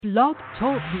Blog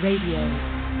Talk Radio.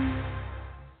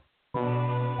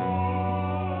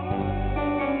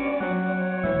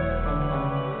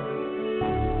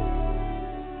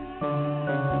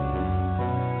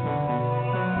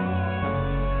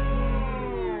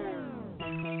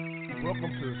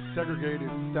 Welcome to Segregated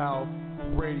South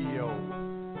Radio.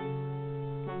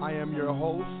 I am your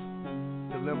host,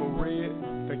 Dilemma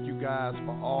Red. Thank you guys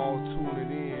for all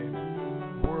tuning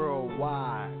in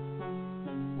worldwide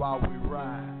while we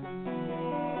ride.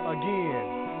 Again,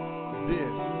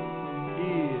 this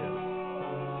is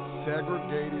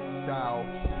Segregated South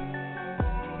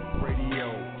Radio.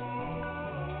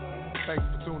 Thanks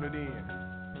for tuning in.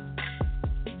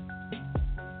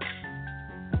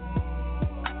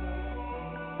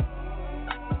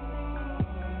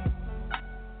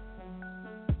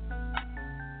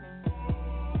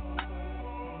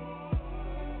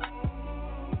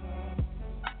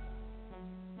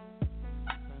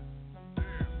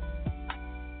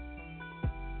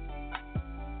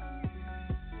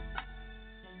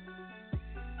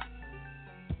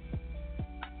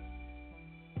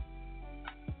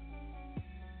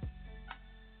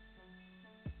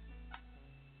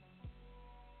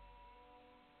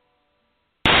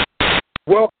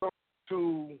 Welcome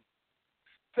to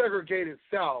Segregated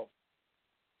South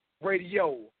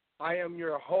Radio. I am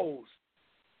your host,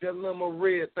 Dilemma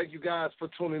Red. Thank you guys for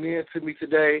tuning in to me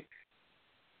today.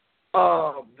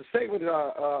 The segment that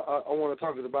I want to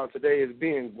talk about today is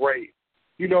being great.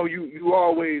 You know, you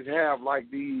always have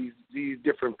like these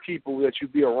different people that you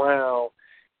be around,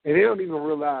 and they don't even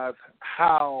realize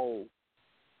how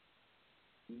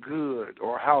good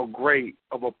or how great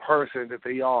of a person that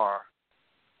they are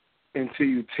until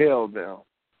you tell them.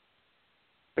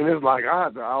 And it's like I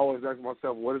always ask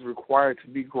myself, what is required to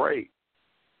be great?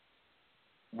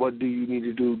 What do you need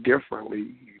to do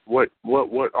differently? What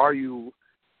are you?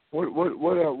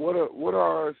 What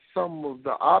are some of the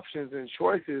options and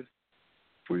choices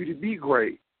for you to be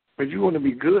great? If you want to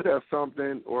be good at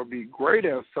something or be great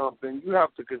at something, you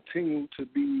have to continue to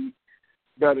be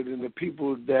better than the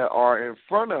people that are in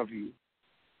front of you.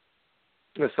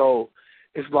 And so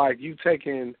it's like you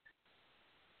taking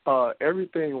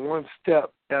everything one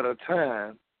step at a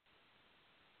time.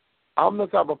 I'm the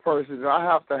type of person that I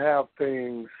have to have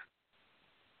things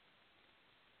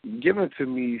given to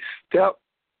me step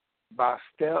by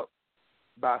step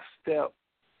by step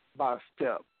by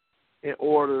step in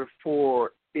order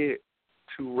for it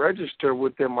to register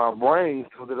within my brain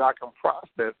so that I can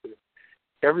process it.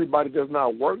 Everybody does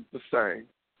not work the same.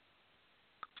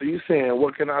 So you're saying,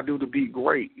 what can I do to be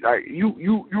great? Like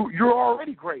you're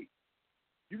already great.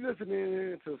 You're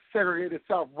listening to Segregated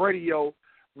South Radio,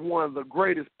 one of the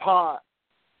greatest podcast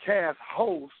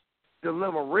hosts,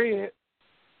 Dilemma Red,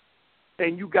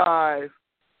 and you guys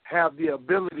have the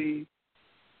ability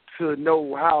to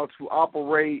know how to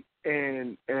operate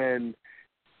and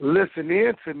listen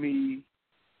in to me,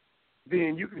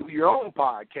 then you can do your own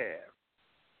podcast.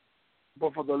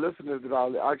 But for the listeners that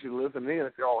are actually listening in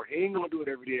and say, oh, he ain't going to do it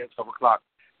every day at 12 o'clock.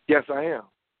 Yes, I am.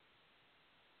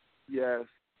 Yes,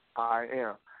 I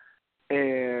am.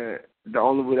 And the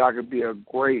only way I could be a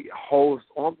great host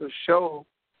on the show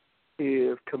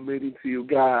is committing to you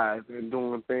guys and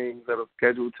doing things at a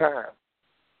scheduled time.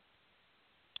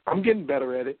 I'm getting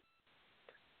better at it.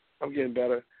 I'm getting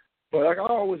better. But like, I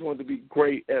always wanted to be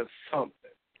great at something,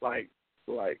 like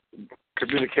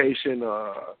communication,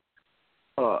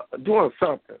 doing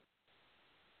something.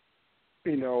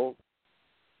 You know,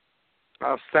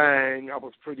 I sang. I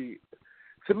was pretty.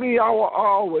 To me, I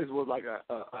always was like a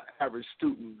average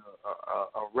student,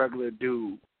 a regular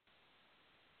dude.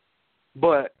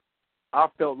 But I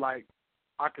felt like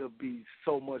I could be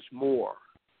so much more.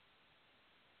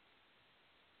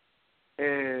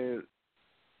 And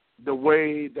the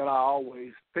way that I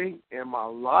always think in my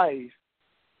life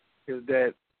is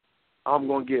that I'm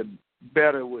going to get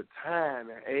better with time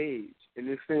and age. And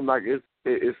it seems like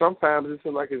sometimes it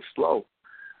seems like it's slow.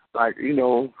 Like, you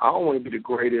know, I don't want to be the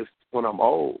greatest when I'm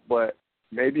old, but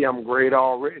maybe I'm great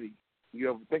already. You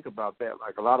ever think about that?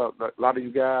 Like a lot of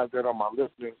you guys that are my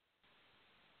listeners,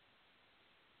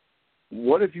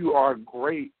 what if you are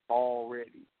great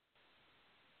already?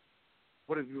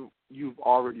 What if you've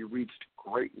already reached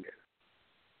greatness?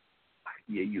 Like,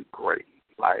 yeah, you're great.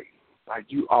 Like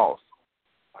you awesome.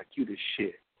 Like you the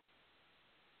shit.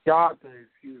 Y'all can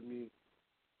excuse me.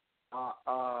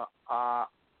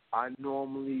 I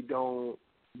normally don't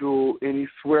do any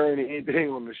swearing or anything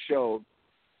on the show.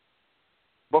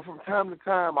 But from time to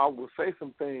time, I will say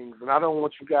some things, and I don't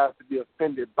want you guys to be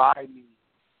offended by me.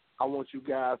 I want you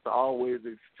guys to always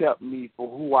accept me for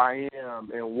who I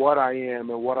am and what I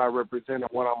represent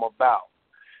and what I'm about.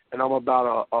 and I'm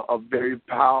about a very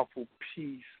powerful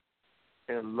peace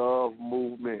and love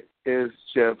movement. It's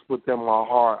just within my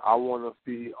heart. I want to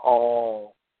see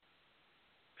all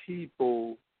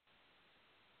people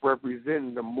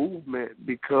representing the movement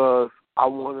because I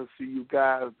want to see you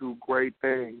guys do great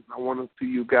things. I want to see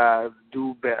you guys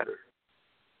do better.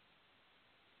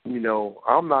 You know,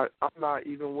 I'm not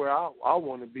even where I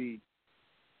want to be.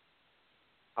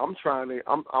 I want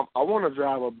to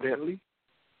drive a Bentley.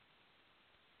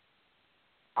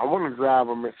 I want to drive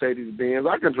a Mercedes Benz.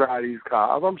 I can drive these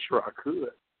cars. I'm sure I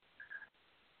could.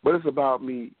 But it's about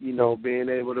me, you know, being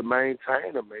able to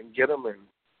maintain them and get them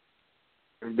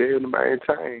and be able to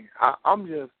maintain. I'm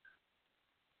just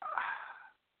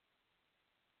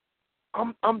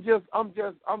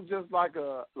like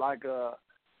the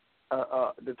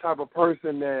type of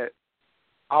person that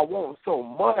I want so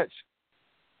much,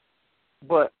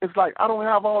 but it's like I don't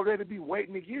have all day to be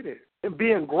waiting to get it. And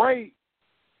being great,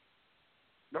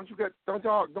 don't you guys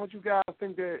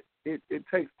think that it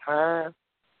takes time?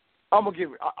 I'm gonna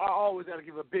give it. I always gotta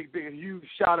give a big, huge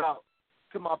shout out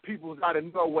to my peoples out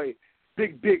in Norway.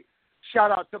 Big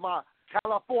shout out to my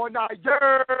California.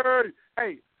 Yay!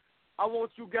 Hey, I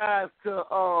want you guys to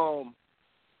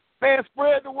man,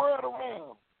 spread the word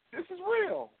around. This is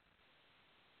real.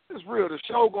 This is real. The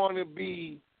show going to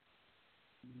be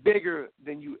bigger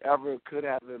than you ever could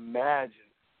have imagined.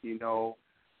 You know,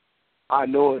 I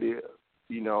know it is.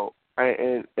 You know,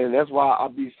 and that's why I'll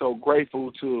be so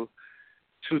grateful to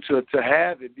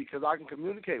have it because I can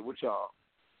communicate with y'all.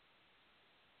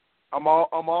 I'm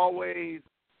always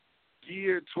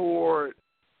geared toward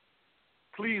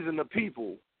pleasing the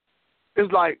people.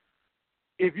 It's like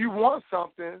if you want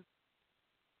something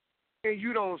and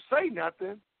you don't say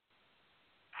nothing,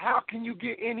 how can you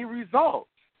get any results?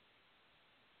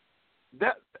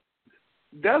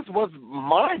 That's what's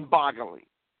mind-boggling.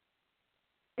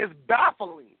 It's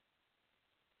baffling.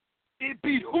 It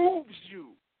behooves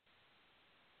you.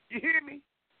 You hear me?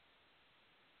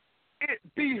 It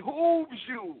behooves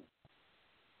you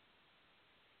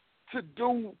to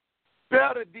do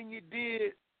better than you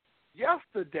did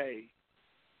yesterday,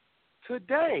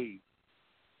 today.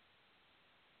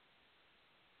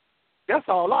 That's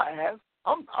all I ask.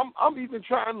 I'm even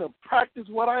trying to practice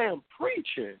what I am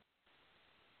preaching.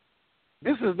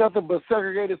 This is nothing but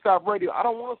segregated South radio. I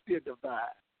don't want to see a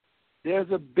divide.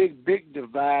 There's a big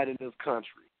divide in this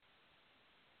country.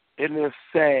 And it's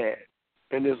sad,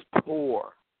 and it's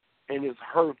poor, and it's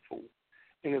hurtful,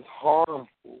 and it's harmful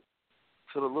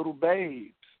to the little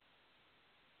babes.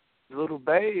 The little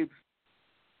babes,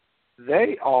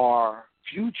 they are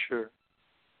future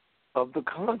of the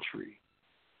country.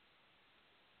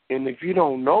 And if you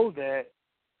don't know that,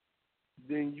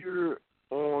 then you're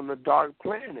on a dark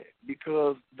planet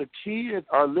because the kids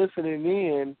are listening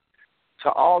in to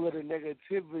all of the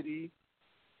negativity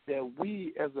that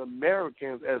we as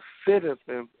Americans, as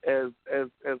citizens, as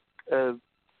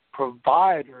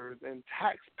providers and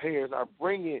taxpayers are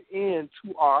bringing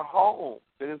into our homes,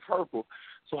 and it's hurtful.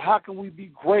 So how can we be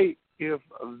great if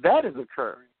that is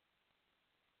occurring?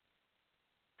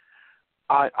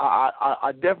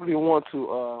 I definitely want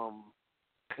to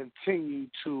continue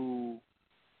to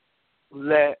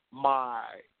let my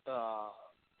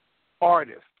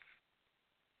artists,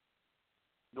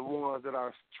 the ones that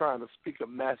are trying to speak a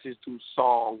message through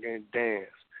song and dance,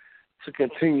 to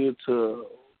continue to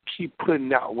keep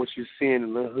putting out what you're seeing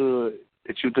in the hood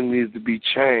that you think needs to be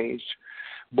changed.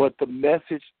 But the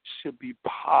message should be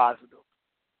positive.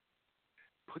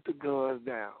 Put the guns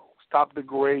down. Stop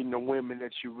degrading the women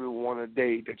that you really want to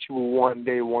date, that you will one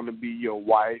day want to be your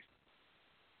wife,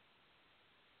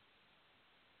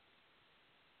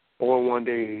 or one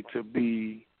day to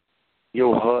be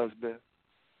your husband.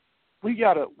 We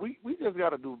just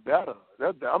gotta do better.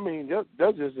 That's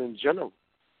just in general.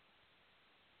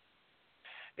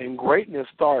 And greatness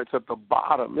starts at the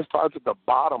bottom. It starts at the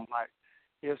bottom, like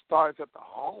it starts at the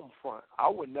home front. I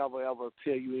would never ever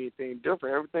tell you anything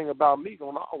different. Everything about me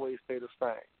gonna always stay the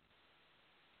same.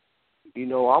 You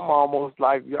know, I'm almost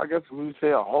like, I guess we would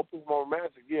say a hopeless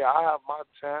romantic. Yeah, I have my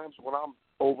times when I'm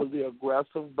overly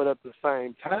aggressive, but at the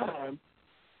same time,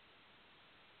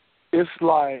 it's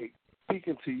like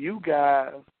speaking to you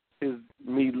guys is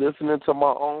me listening to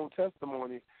my own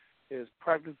testimony, is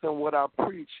practicing what I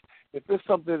preach. If it's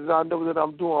something that I know that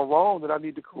I'm doing wrong that I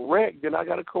need to correct, then I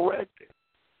got to correct it.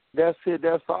 That's it.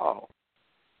 That's all.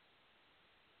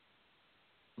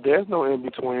 There's no in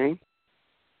between.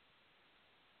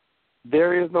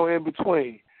 There is no in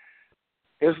between.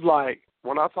 It's like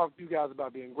when I talk to you guys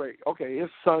about being great, okay,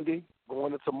 it's Sunday,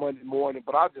 going into Monday morning,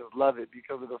 but I just love it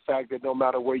because of the fact that no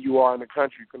matter where you are in the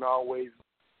country, you can always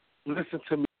listen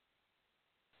to me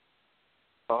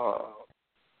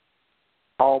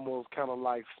almost kind of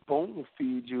like spoon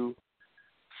feed you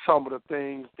some of the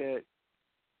things that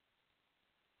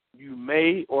you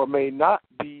may or may not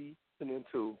be listening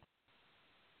to.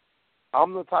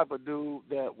 I'm the type of dude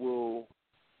that will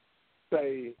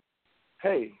say,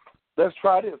 hey, let's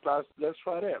try this, let's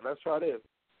try that, let's try this.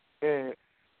 And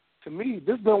to me,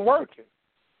 this has been working.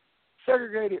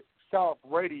 Segregated South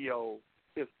Radio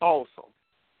is awesome.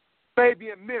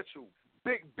 Fabian Mitchell,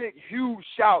 big, huge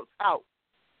shouts out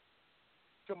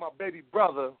to my baby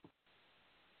brother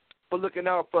for looking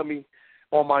out for me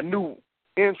on my new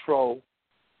intro.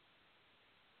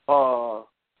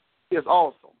 It's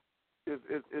awesome.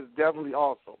 It's definitely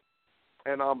awesome.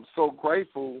 And I'm so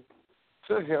grateful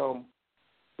to him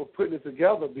for putting it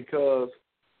together because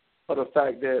of the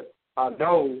fact that I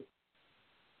know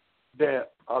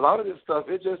that a lot of this stuff,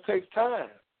 it just takes time.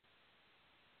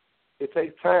 It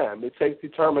takes time. It takes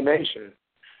determination.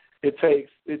 It takes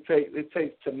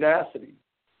tenacity.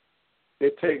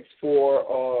 It takes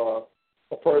for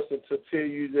a person to tell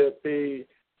you that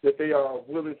they are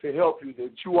willing to help you,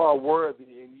 that you are worthy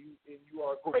and you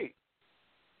are great.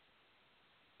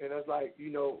 And it's like,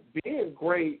 being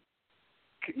great,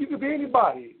 you can be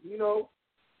anybody,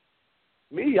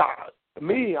 Me,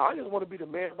 I just want to be the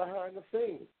man behind the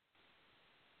scenes.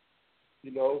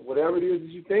 Whatever it is that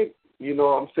you think,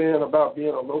 what I'm saying about being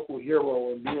a local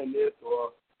hero and being this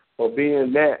or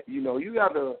being that, you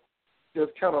got to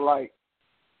just kind of like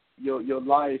your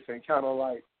life and kind of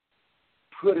like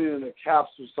put it in a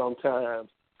capsule sometimes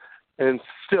and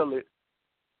seal it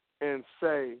and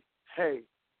say, hey,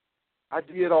 I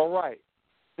did all right.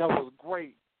 That was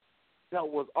great. That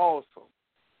was awesome.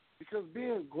 Because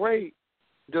being great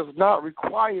does not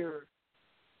require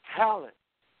talent.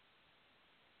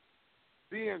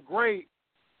 Being great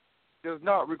does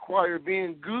not require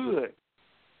being good.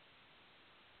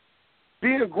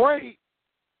 Being great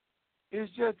is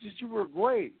just that you were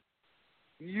great.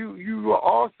 You were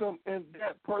awesome in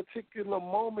that particular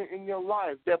moment in your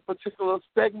life, that particular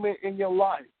segment in your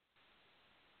life.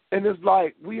 And it's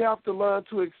like we have to learn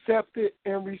to accept it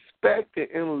and respect it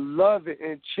and love it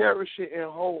and cherish it and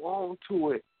hold on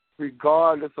to it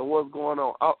regardless of what's going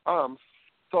on. I'm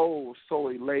so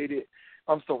elated.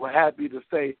 I'm so happy to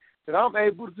say that I'm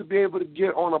able to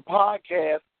get on a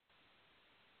podcast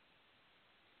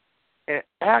and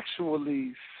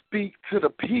actually speak to the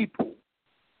people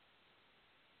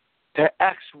that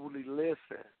actually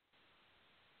listen.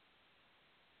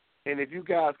 And if you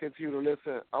guys continue to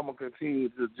listen, I'm going to continue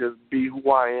to just be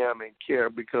who I am and care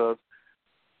because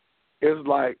it's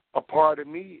like a part of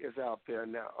me is out there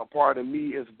now. A part of me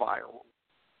is viral.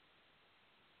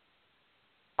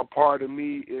 A part of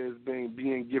me is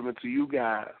being given to you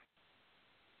guys.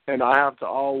 And I have to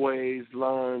always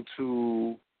learn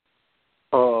to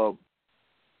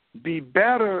be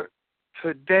better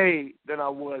today than I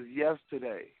was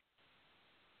yesterday.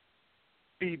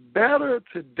 Be better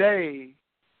today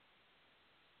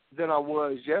than I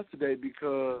was yesterday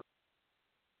because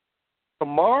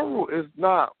tomorrow is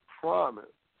not promised.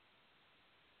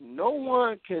 No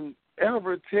one can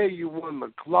ever tell you when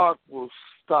the clock will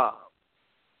stop.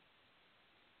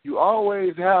 You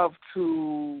always have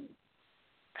to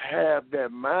have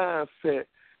that mindset,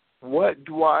 what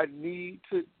do I need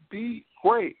to be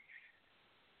great?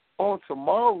 On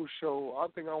tomorrow's show, I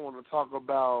think I want to talk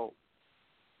about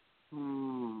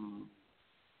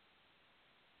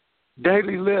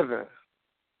daily living.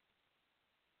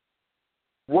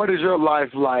 What is your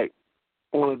life like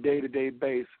on a day-to-day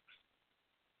basis?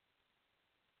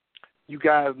 You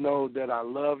guys know that I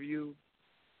love you.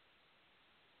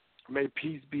 May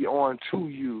peace be on to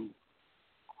you.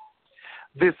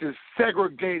 This is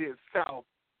Segregated South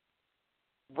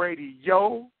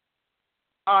Radio.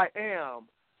 I am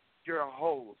your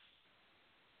host,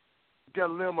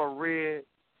 Dilemma Red.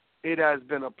 It has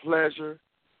been a pleasure.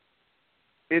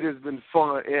 It has been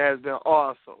fun. It has been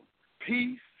awesome.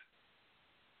 Peace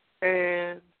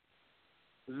and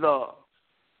love.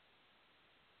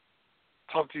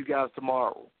 Talk to you guys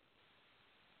tomorrow.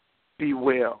 Be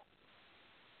well.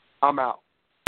 I'm out.